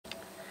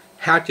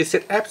how to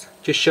set apps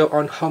to show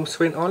on home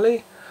screen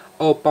only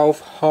or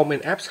both home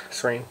and apps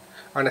screen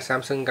on the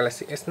Samsung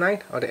Galaxy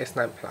S9 or the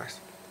S9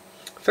 Plus.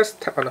 First,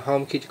 tap on the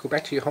home key to go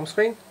back to your home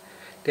screen,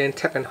 then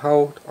tap and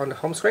hold on the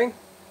home screen,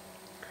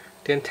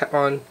 then tap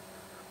on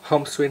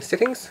home screen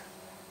settings,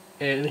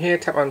 and here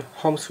tap on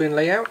home screen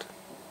layout.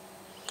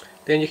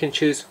 Then you can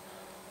choose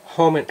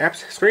home and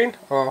apps screen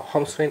or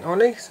home screen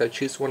only, so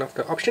choose one of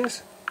the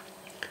options.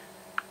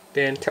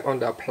 Then tap on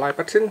the apply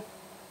button,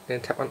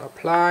 then tap on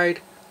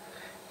applied,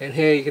 and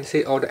here you can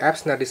see all the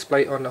apps now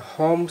displayed on the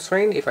home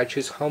screen if I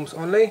choose homes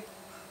only.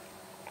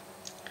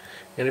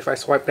 And if I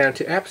swipe down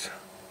to apps,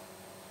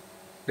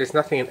 there's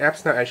nothing in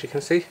apps now, as you can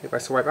see. If I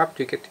swipe up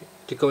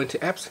to go into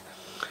apps,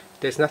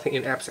 there's nothing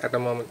in apps at the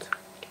moment.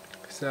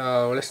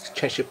 So let's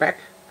change it back.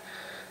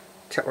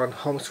 Tap on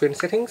home screen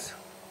settings,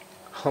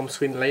 home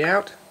screen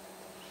layout,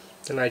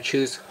 then I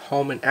choose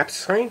home and apps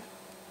screen,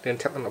 then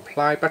tap on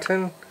apply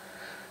button,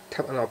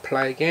 tap on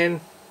apply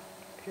again,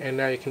 and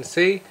now you can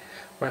see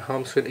my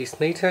home screen is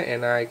neater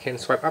and I can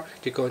swipe up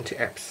to go into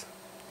apps.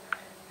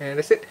 And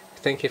that's it.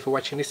 Thank you for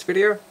watching this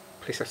video.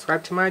 Please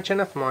subscribe to my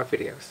channel for more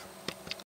videos.